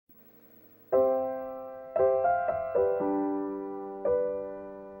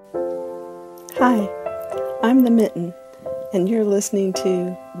Hi, I'm the Mitten, and you're listening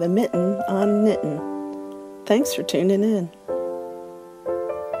to the Mitten on Knittin. Thanks for tuning in.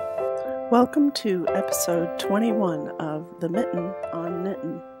 Welcome to episode 21 of the Mitten on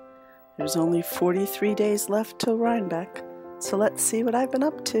Knittin. There's only 43 days left till Rhinebeck, so let's see what I've been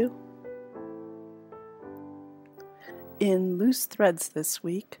up to. In loose threads this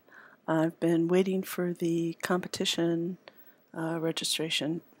week, I've been waiting for the competition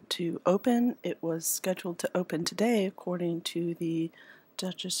registration to open. It was scheduled to open today according to the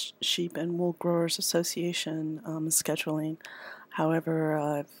Dutch Sheep and Wool Growers Association scheduling. However,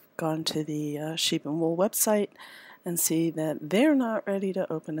 I've gone to the Sheep and Wool website and see that they're not ready to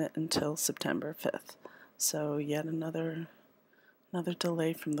open it until September 5th. So yet another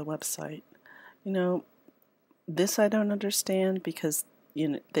delay from the website. You know, this I don't understand because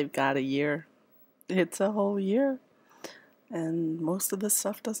they've got a year. It's a whole year. And most of the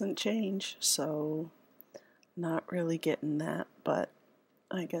stuff doesn't change, so not really getting that, but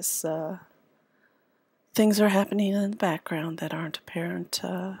I guess things are happening in the background that aren't apparent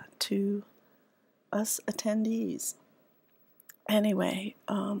to us attendees. Anyway,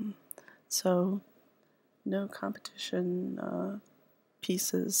 so no competition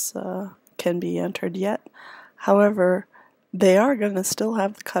pieces can be entered yet. However, they are going to still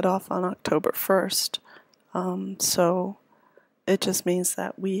have the cutoff on October 1st, so it just means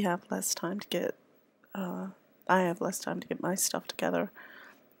that we have less time to get, I have less time to get my stuff together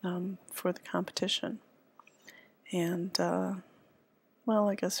for the competition. And, well,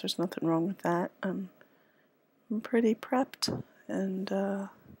 I guess there's nothing wrong with that. I'm pretty prepped and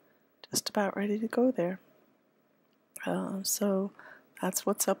just about ready to go there. So that's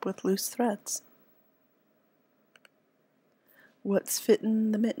what's up with loose threads. What's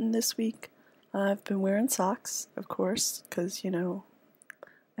fitting the mitten this week? I've been wearing socks, of course, because,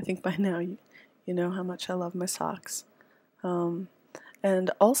 I think by now you know how much I love my socks. And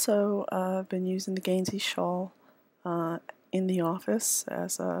also, I've been using the Gainsey shawl in the office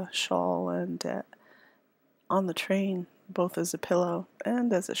as a shawl and on the train, both as a pillow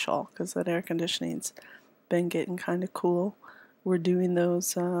and as a shawl, because that air conditioning's been getting kind of cool. We're doing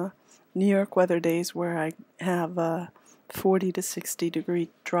those New York weather days where I have 40 to 60 degree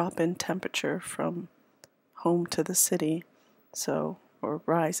drop in temperature from home to the city, or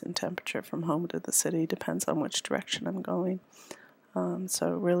rise in temperature from home to the city, depends on which direction I'm going.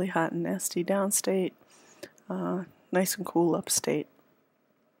 So really hot and nasty downstate, nice and cool upstate.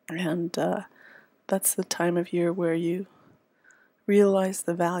 And that's the time of year where you realize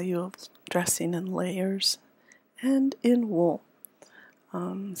the value of dressing in layers and in wool.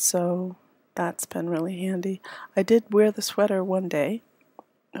 So that's been really handy. I did wear the sweater one day,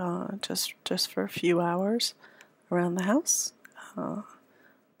 just for a few hours around the house,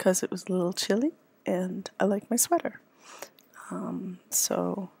 because it was a little chilly, and I like my sweater.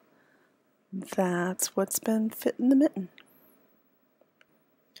 So that's what's been fitting the mitten.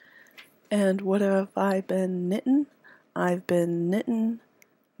 And what have I been knitting? I've been knitting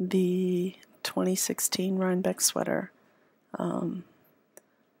the 2016 Rhinebeck sweater.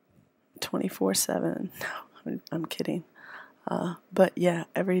 24/7. No, I'm kidding. But yeah,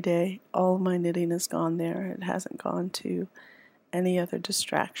 every day, all of my knitting has gone there. It hasn't gone to any other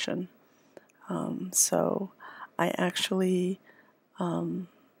distraction. So I actually am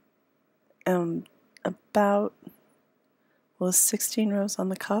about 16 rows on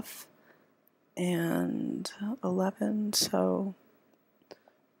the cuff and 11, so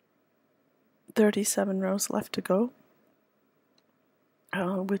 37 rows left to go.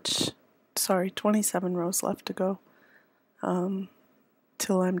 27 rows left to go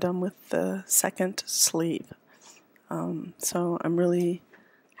till I'm done with the second sleeve. So I'm really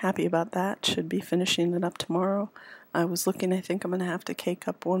happy about that. Should be finishing it up tomorrow. I was looking, I think I'm going to have to cake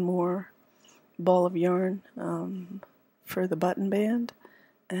up one more ball of yarn for the button band,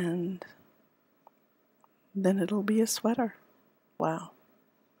 and then it'll be a sweater. Wow.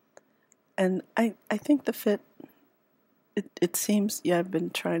 And I think the fit, it seems, yeah, I've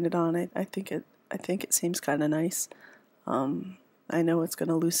been trying it on. I think it seems kind of nice. I know it's going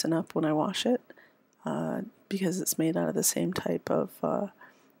to loosen up when I wash it because it's made out of the same type of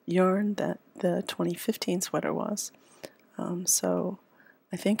yarn that the 2015 sweater was. So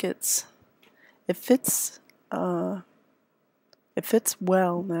I think it fits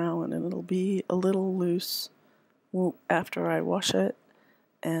well now, and it'll be a little loose after I wash it.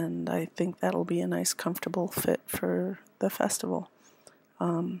 And I think that'll be a nice, comfortable fit for the festival.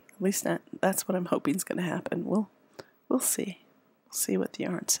 At least that's what I'm hoping is going to happen. We'll see. We'll see what the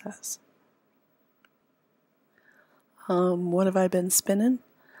yarn says. What have I been spinning?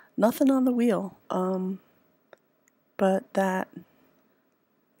 nothing on the wheel, but that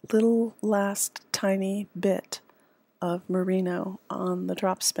little last tiny bit of merino on the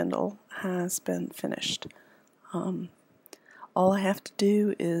drop spindle has been finished. All I have to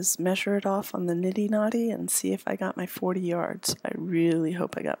do is measure it off on the nitty knotty and see if I got my 40 yards. I really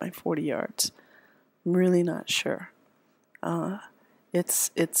hope I got my 40 yards. I'm really not sure.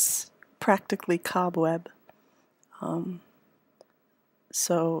 It's practically cobweb,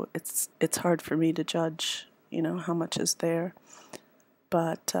 so it's hard for me to judge, how much is there.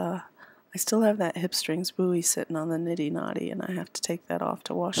 But I still have that hip strings buoy sitting on the nitty knotty, and I have to take that off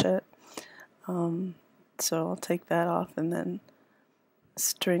to wash it. So I'll take that off and then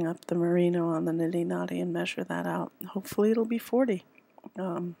string up the merino on the nitty knotty and measure that out. Hopefully it'll be 40.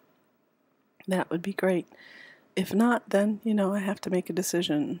 That would be great. If not, then, I have to make a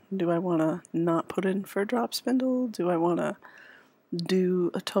decision. Do I want to not put in for a drop spindle? Do I want to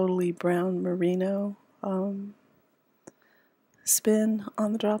do a totally brown merino spin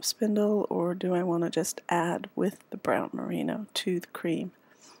on the drop spindle, or do I want to just add with the brown merino to the cream?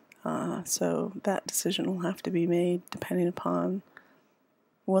 So that decision will have to be made depending upon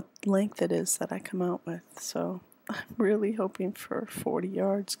what length it is that I come out with. So I'm really hoping for 40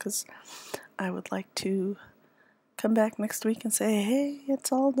 yards because I would like to come back next week and say, hey,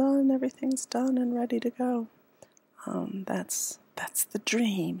 it's all done, everything's done and ready to go. That's the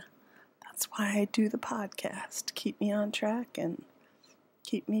dream. That's why I do the podcast. Keep me on track and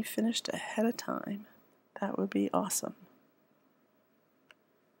keep me finished ahead of time. That would be awesome.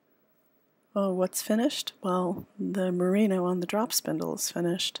 Well, what's finished? Well, the merino on the drop spindle is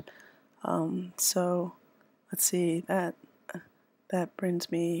finished. So let's see, that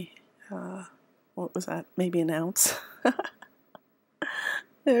brings me, what was that? Maybe an ounce.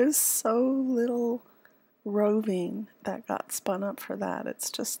 There's so little roving that got spun up for that.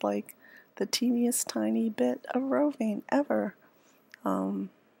 It's just like the teeniest tiny bit of roving ever. But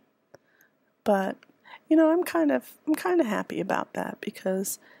I'm kind of happy about that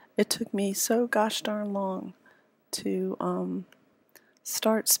because it took me so gosh darn long to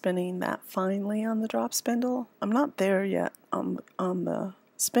start spinning that finely on the drop spindle. I'm not there yet on the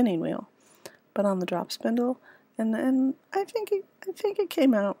spinning wheel, but on the drop spindle, and I think it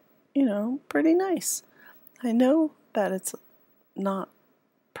came out, pretty nice. I know that it's not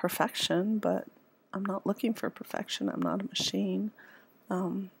perfection, but I'm not looking for perfection. I'm not a machine.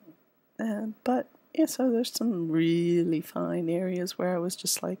 But so there's some really fine areas where I was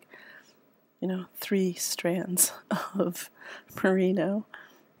just like, 3 strands of merino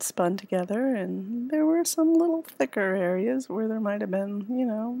spun together, and there were some little thicker areas where there might have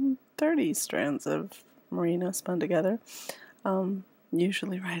been, 30 strands of merino spun together.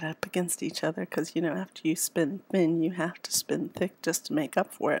 Usually right up against each other because, after you spin thin, you have to spin thick just to make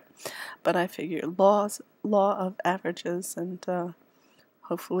up for it. But I figure law of averages, and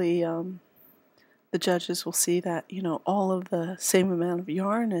hopefully the judges will see that, all of the same amount of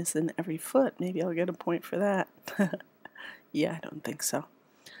yarn is in every foot. Maybe I'll get a point for that. Yeah, I don't think so.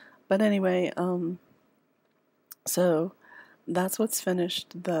 But anyway, so that's what's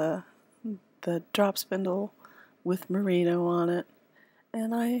finished, the drop spindle with merino on it.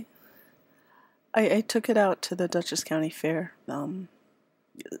 And I took it out to the Dutchess County Fair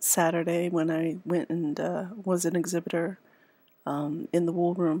Saturday when I went and was an exhibitor in the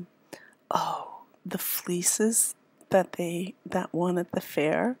wool room. Oh, the fleeces that won at the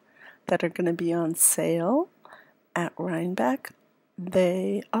fair that are going to be on sale at Rhinebeck,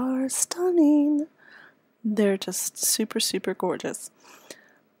 they are stunning. They're just super, super gorgeous.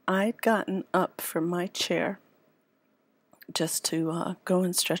 I'd gotten up from my chair just to go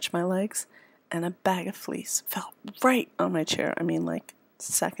and stretch my legs, and a bag of fleece fell right on my chair. I mean, like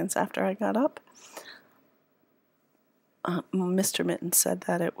seconds after I got up. Mr. Mitten said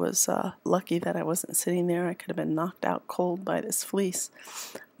that it was lucky that I wasn't sitting there. I could have been knocked out cold by this fleece.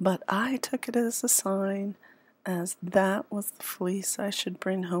 But I took it as a sign, as that was the fleece I should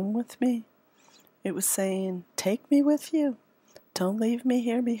bring home with me. It was saying, take me with you. Don't leave me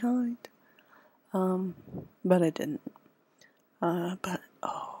here behind. But I didn't. But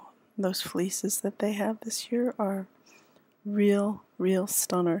those fleeces that they have this year are real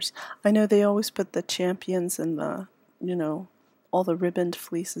stunners. I know they always put the champions and the, all the ribboned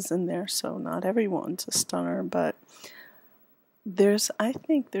fleeces in there, so not everyone's a stunner, but I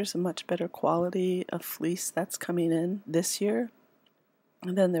think there's a much better quality of fleece that's coming in this year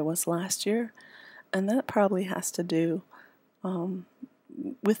than there was last year, and that probably has to do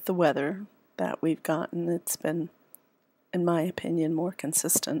with the weather that we've gotten. It's been, in my opinion, more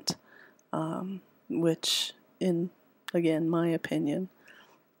consistent, which, in, again, my opinion,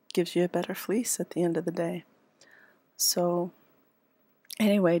 gives you a better fleece at the end of the day. So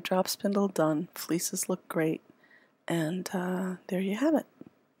anyway, drop spindle done. Fleeces look great. And there you have it.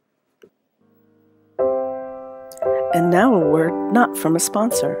 And now a word not from a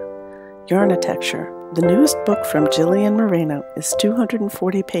sponsor. Yarnitecture, the newest book from Jillian Moreno, is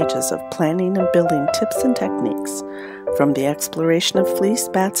 240 pages of planning and building tips and techniques, from the exploration of fleece,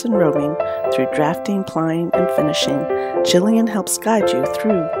 bats, and roving, through drafting, plying, and finishing. Jillian helps guide you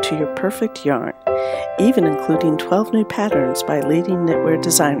through to your perfect yarn, even including 12 new patterns by leading knitwear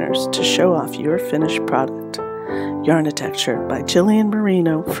designers to show off your finished product. Yarnitecture by Jillian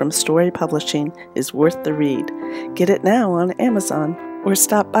Moreno from Story Publishing is worth the read. Get it now on Amazon, or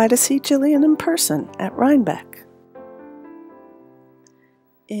stop by to see Jillian in person at Rhinebeck.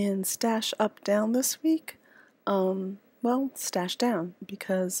 In Stash Up Down this week, well, stash down,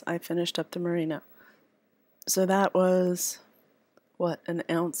 because I finished up the merino. So that was, what, an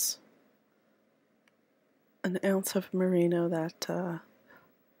ounce of merino that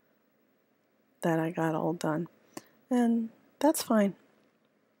I got all done. And that's fine.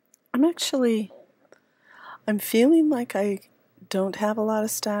 I'm feeling like I don't have a lot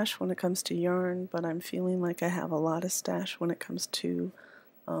of stash when it comes to yarn, but I'm feeling like I have a lot of stash when it comes to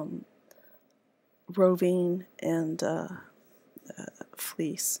roving and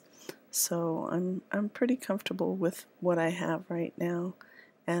fleece. So I'm pretty comfortable with what I have right now,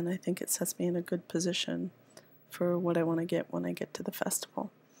 and I think it sets me in a good position for what I want to get when I get to the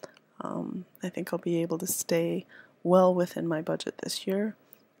festival. I think I'll be able to stay well within my budget this year,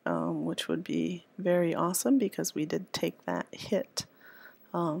 which would be very awesome, because we did take that hit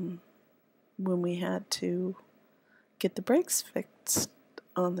when we had to get the brakes fixed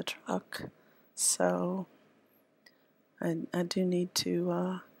on the truck. So I do need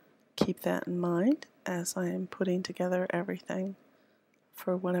to keep that in mind as I am putting together everything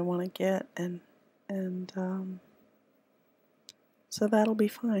for what I want to get, and so that'll be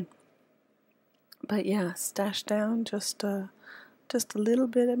fine. But yeah, stash down just a little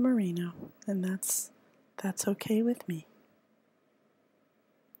bit of merino, and that's okay with me.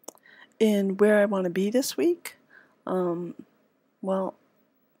 In where I want to be this week, well,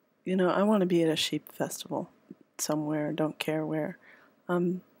 you know, I want to be at a sheep festival somewhere, don't care where.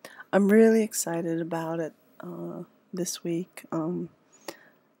 I'm really excited about it this week.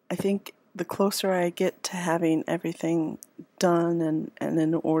 I think the closer I get to having everything done and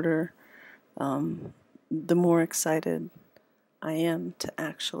in order, the more excited I am to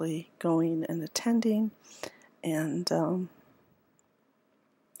actually going and attending, and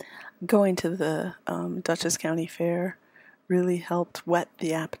going to the Dutchess County Fair really helped whet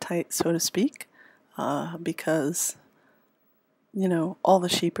the appetite, so to speak, because, you know, all the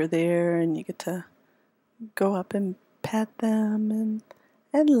sheep are there, and you get to go up and pet them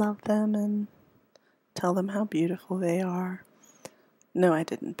and love them and tell them how beautiful they are. No, I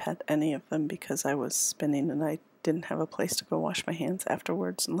didn't pet any of them because I was spinning and I didn't have a place to go wash my hands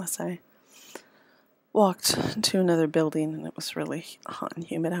afterwards unless I walked to another building, and it was really hot and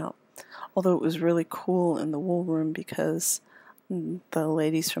humid out. Although it was really cool in the wool room because the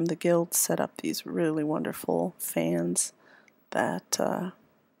ladies from the guild set up these really wonderful fans that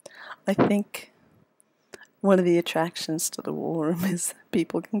I think one of the attractions to the wool room is that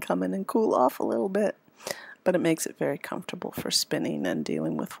people can come in and cool off a little bit. But it makes it very comfortable for spinning and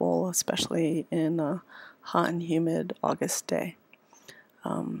dealing with wool, especially in a hot and humid August day.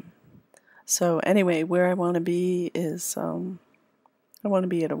 So anyway, where I want to be is, I want to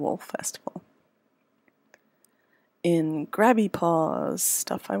be at a wool festival. In grabby paws,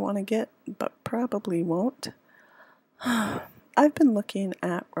 stuff I want to get, but probably won't. I've been looking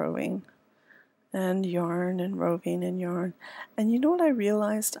at roving and yarn and roving and yarn. And you know what I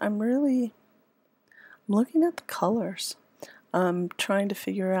realized? I'm looking at the colors. I'm trying to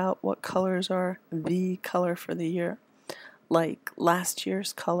figure out what colors are the color for the year. Like last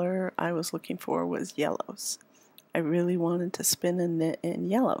year's color I was looking for was yellows. I really wanted to spin and knit in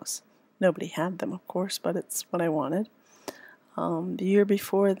yellows. Nobody had them, of course, but it's what I wanted. The year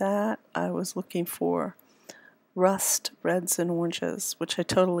before that, I was looking for rust, reds, and oranges, which I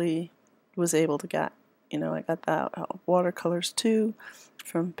totally was able to get. You know, I got that watercolors too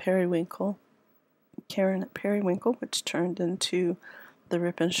from Periwinkle. Karen at Periwinkle, which turned into the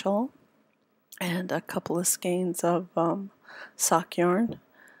Rip and Shawl, and a couple of skeins of sock yarn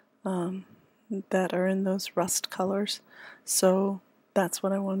that are in those rust colors. So that's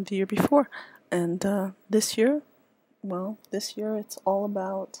what I wanted the year before. And this year it's all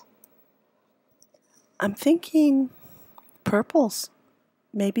about, I'm thinking purples,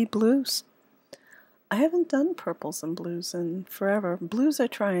 maybe blues. I haven't done purples and blues in forever. Blues I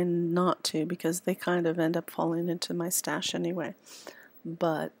try not to because they kind of end up falling into my stash anyway.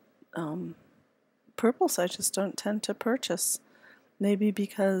 But purples I just don't tend to purchase. Maybe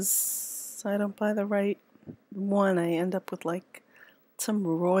because I don't buy the right one. I end up with like some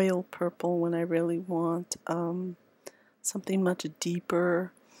royal purple when I really want something much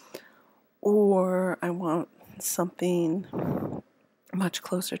deeper, or I want something much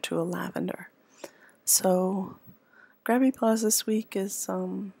closer to a lavender. So Grabby Paws this week is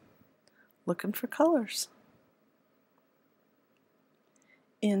looking for colors.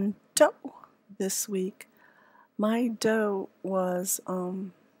 In dough this week, my dough was,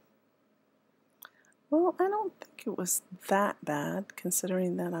 well, I don't think it was that bad,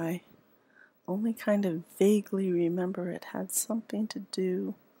 considering that I only kind of vaguely remember it had something to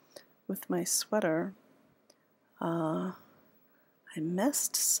do with my sweater. I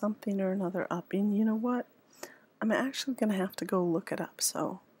messed something or another up, and you know what? I'm actually going to have to go look it up,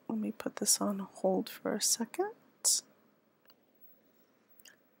 so let me put this on hold for a second.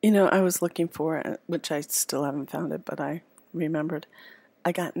 You know, I was looking for it, which I still haven't found it, but I remembered.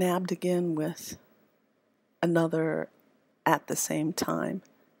 I got nabbed again with another at the same time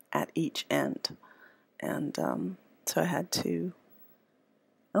at each end, and so I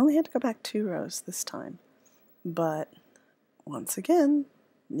only had to go back 2 rows this time, but once again,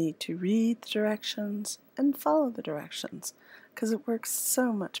 need to read the directions and follow the directions, because it works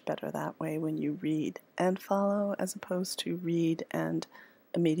so much better that way when you read and follow as opposed to read and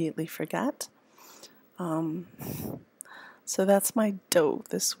immediately forget. So that's my dough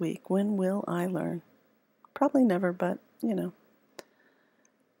this week. When will I learn? Probably never, but you know,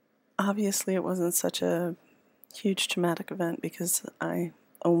 obviously it wasn't such a huge traumatic event because I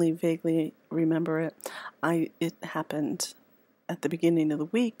only vaguely remember it. It happened at the beginning of the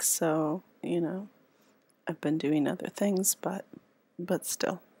week, so, you know, I've been doing other things, but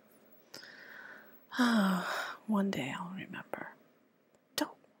still. One day I'll remember.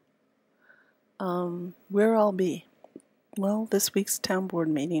 Where I'll be. Well, this week's town board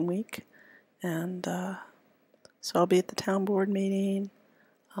meeting week, and so I'll be at the town board meeting.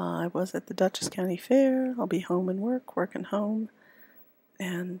 I was at the Dutchess County Fair. I'll be home and working home.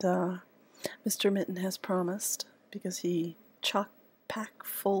 And Mr. Mitten has promised, because he packed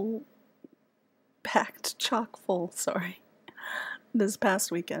chock full, this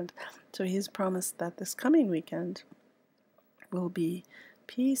past weekend. So he's promised that this coming weekend will be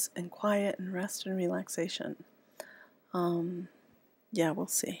peace and quiet and rest and relaxation. Yeah, we'll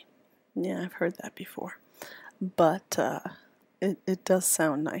see. Yeah, I've heard that before. But it does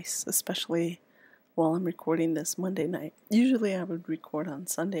sound nice, especially while I'm recording this Monday night. Usually I would record on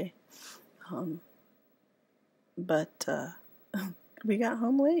Sunday. But we got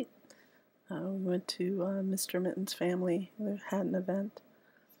home late. We went to Mr. Mitten's family. They had an event.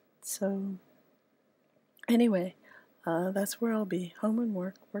 So anyway, that's where I'll be. Home and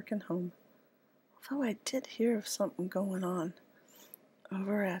work and home. Although I did hear of something going on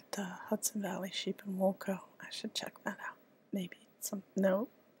over at Hudson Valley Sheep and Wool Co. I should check that out. Maybe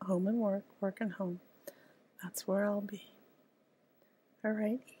home and work and home. That's where I'll be.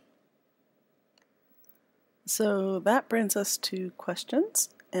 Alrighty. So that brings us to questions,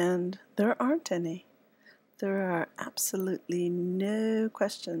 and there aren't any. There are absolutely no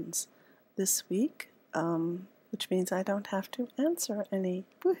questions this week, which means I don't have to answer any.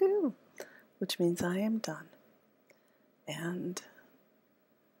 Woohoo! Which means I am done. And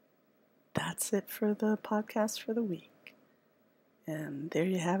that's it for the podcast for the week. And there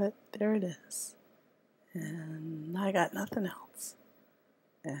you have it. There it is. And I got nothing else.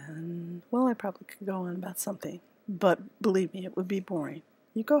 And, well, I probably could go on about something, but believe me, it would be boring.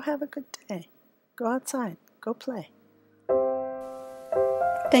 You go have a good day. Go outside. Go play.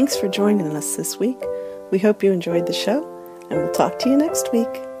 Thanks for joining us this week. We hope you enjoyed the show, and we'll talk to you next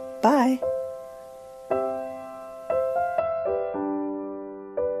week. Bye.